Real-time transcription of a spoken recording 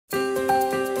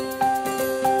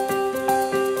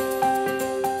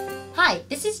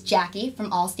This is Jackie from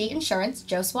Allstate Insurance,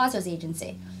 Joe Suozzo's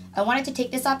agency. I wanted to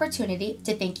take this opportunity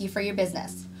to thank you for your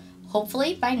business.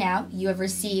 Hopefully by now you have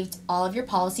received all of your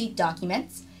policy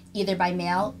documents, either by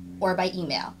mail or by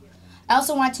email. I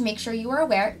also want to make sure you are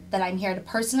aware that I'm here to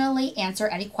personally answer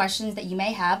any questions that you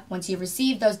may have once you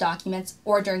receive those documents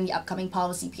or during the upcoming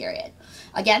policy period.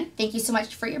 Again, thank you so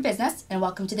much for your business and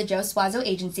welcome to the Joe Suozzo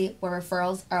agency, where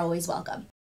referrals are always welcome.